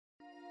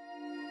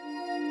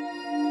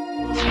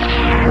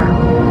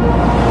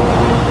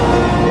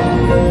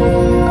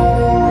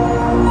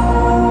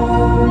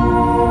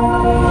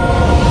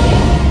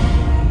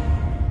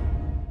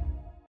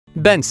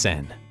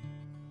Benson.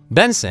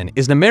 Benson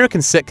is an American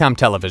sitcom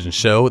television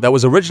show that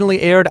was originally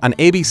aired on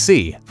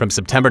ABC from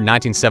September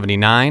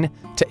 1979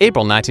 to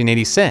April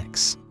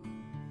 1986.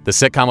 The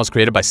sitcom was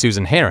created by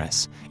Susan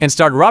Harris and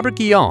starred Robert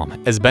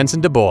Guillaume as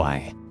Benson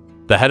DuBois,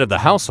 the head of the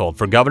household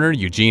for Governor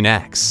Eugene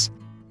X.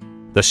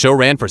 The show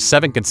ran for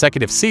 7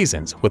 consecutive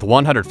seasons with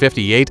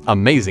 158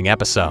 amazing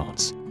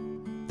episodes.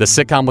 The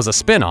sitcom was a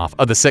spin-off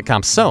of the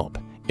sitcom Soap,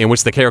 in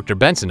which the character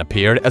Benson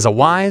appeared as a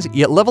wise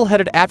yet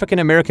level-headed African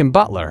American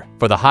butler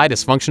for the high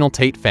dysfunctional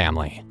Tate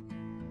family.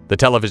 The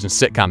television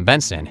sitcom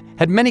Benson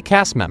had many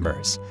cast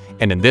members,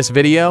 and in this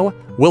video,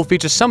 we'll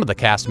feature some of the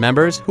cast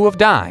members who have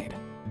died.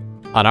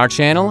 On our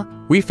channel,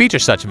 we feature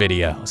such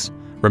videos.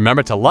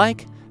 Remember to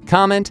like,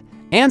 comment,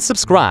 and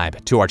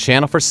subscribe to our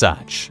channel for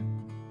such.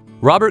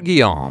 Robert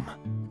Guillaume.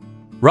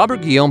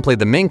 Robert Guillaume played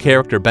the main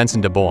character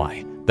Benson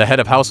DuBois, the head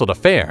of household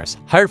affairs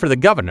hired for the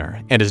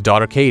governor and his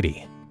daughter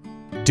Katie.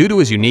 Due to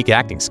his unique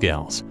acting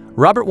skills,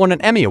 Robert won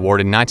an Emmy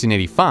Award in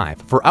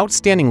 1985 for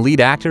Outstanding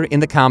Lead Actor in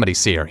the Comedy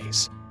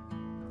Series.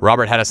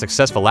 Robert had a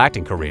successful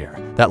acting career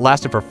that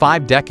lasted for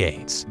 5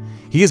 decades.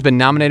 He has been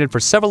nominated for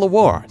several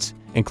awards,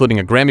 including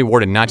a Grammy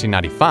Award in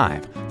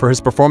 1995 for his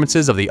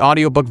performances of the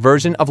audiobook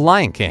version of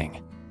Lion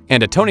King,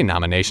 and a Tony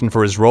nomination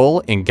for his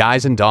role in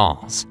Guys and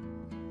Dolls.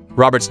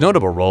 Robert's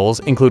notable roles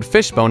include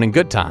Fishbone in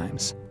Good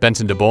Times,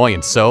 Benson DuBois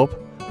in Soap,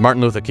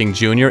 Martin Luther King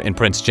Jr. in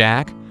Prince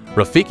Jack,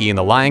 Rafiki in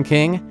The Lion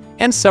King,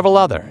 and several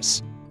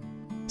others.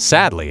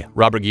 Sadly,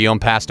 Robert Guillaume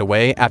passed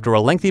away after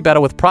a lengthy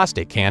battle with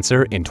prostate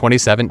cancer in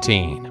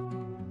 2017.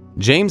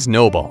 James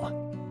Noble.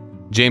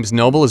 James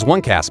Noble is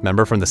one cast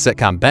member from the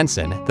sitcom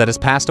Benson that has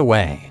passed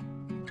away.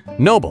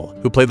 Noble,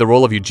 who played the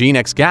role of Eugene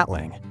X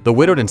Gatling, the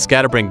widowed and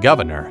scatterbrained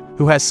governor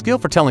who has skill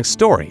for telling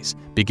stories,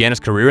 began his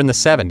career in the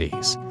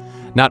 70s.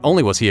 Not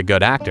only was he a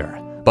good actor,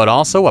 but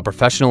also a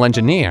professional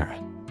engineer.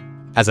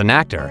 As an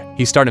actor,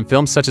 he starred in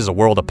films such as A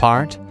World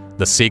Apart,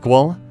 The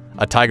Sequel,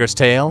 A Tiger's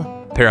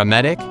Tale,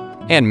 Paramedic,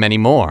 and many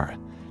more.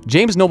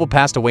 James Noble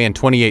passed away in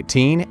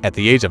 2018 at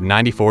the age of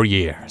 94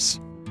 years.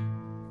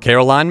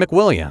 Caroline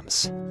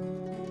McWilliams.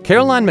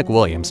 Caroline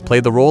McWilliams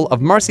played the role of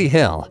Marcy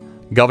Hill,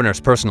 Governor's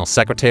personal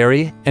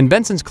secretary and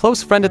Benson's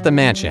close friend at the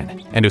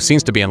mansion, and who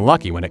seems to be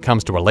unlucky when it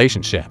comes to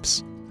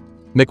relationships.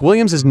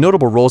 McWilliams'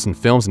 notable roles in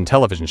films and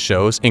television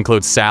shows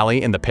include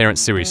Sally in the Parent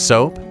series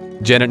Soap,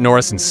 Janet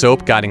Norris in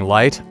Soap Guiding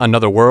Light,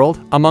 Another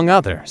World, among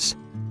others.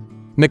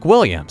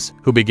 McWilliams,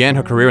 who began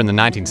her career in the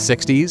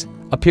 1960s,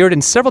 appeared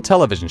in several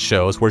television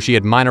shows where she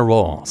had minor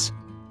roles.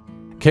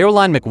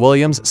 Caroline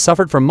McWilliams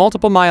suffered from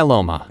multiple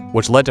myeloma,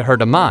 which led to her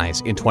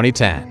demise in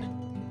 2010.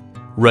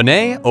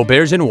 Rene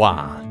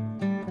Auberjonois.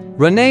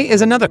 Rene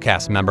is another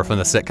cast member from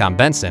the sitcom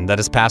Benson that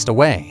has passed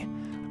away.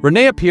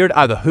 Rene appeared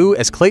on The Who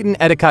as Clayton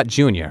Edicott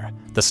Jr.,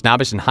 the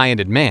snobbish and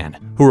high-ended man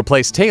who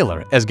replaced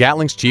Taylor as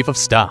Gatling's chief of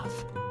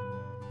staff.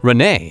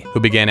 Rene, who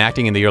began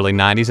acting in the early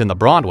 90s in the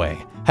Broadway,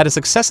 had a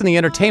success in the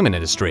entertainment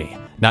industry,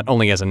 not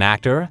only as an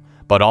actor,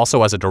 but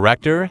also as a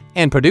director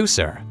and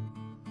producer.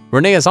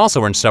 Rene has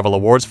also earned several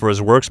awards for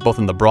his works both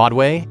in the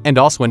Broadway and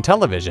also in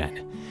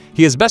television.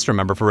 He is best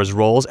remembered for his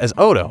roles as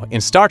Odo in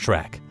Star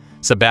Trek,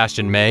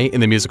 Sebastian May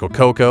in the musical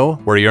Coco,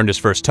 where he earned his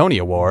first Tony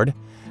Award,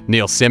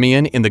 Neil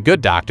Simeon in The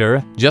Good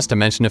Doctor, just to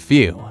mention a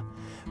few.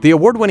 The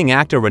award-winning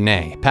actor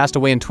Rene passed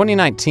away in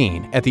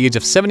 2019 at the age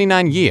of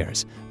 79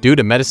 years due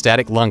to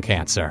metastatic lung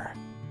cancer.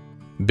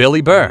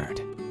 Billie Bird.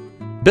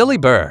 Billie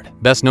Bird,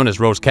 best known as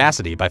Rose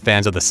Cassidy by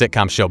fans of the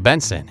sitcom show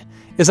Benson,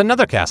 is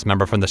another cast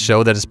member from the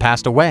show that has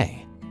passed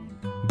away.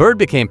 Bird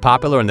became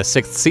popular in the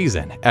 6th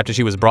season after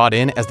she was brought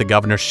in as the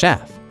governor's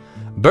chef.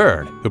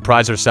 Bird, who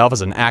prides herself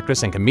as an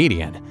actress and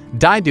comedian,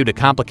 died due to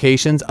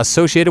complications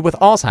associated with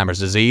Alzheimer's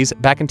disease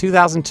back in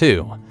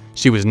 2002.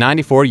 She was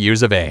 94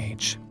 years of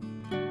age.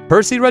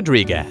 Percy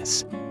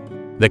Rodriguez.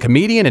 The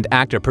comedian and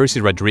actor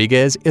Percy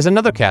Rodriguez is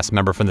another cast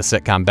member from the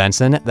sitcom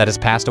Benson that has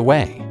passed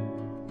away.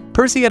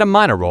 Percy had a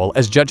minor role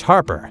as Judge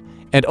Harper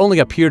and only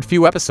appeared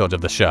few episodes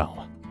of the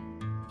show.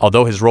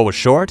 Although his role was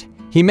short,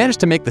 he managed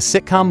to make the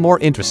sitcom more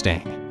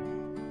interesting.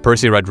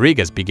 Percy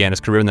Rodriguez began his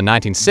career in the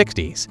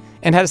 1960s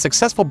and had a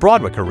successful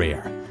Broadway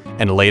career,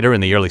 and later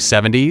in the early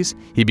 70s,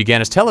 he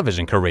began his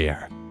television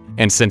career,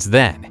 and since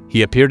then,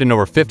 he appeared in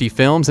over 50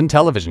 films and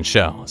television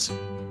shows.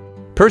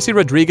 Percy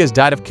Rodriguez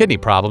died of kidney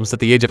problems at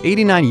the age of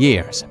 89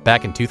 years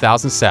back in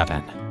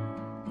 2007.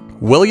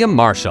 William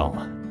Marshall.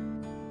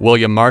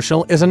 William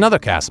Marshall is another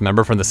cast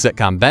member from the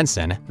sitcom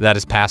Benson that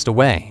has passed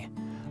away.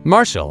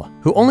 Marshall,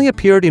 who only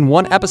appeared in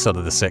one episode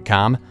of the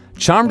sitcom,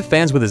 charmed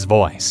fans with his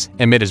voice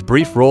and made his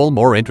brief role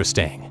more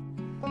interesting.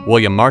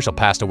 William Marshall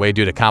passed away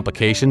due to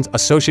complications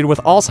associated with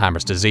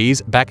Alzheimer's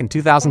disease back in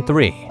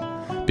 2003.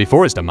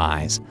 Before his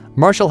demise,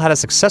 Marshall had a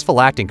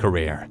successful acting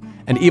career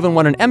and even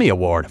won an Emmy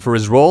Award for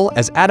his role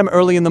as Adam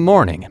Early in the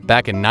Morning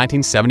back in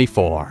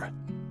 1974.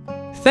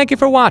 Thank you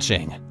for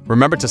watching.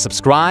 Remember to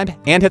subscribe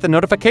and hit the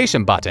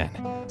notification button.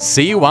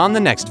 See you on the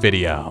next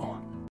video.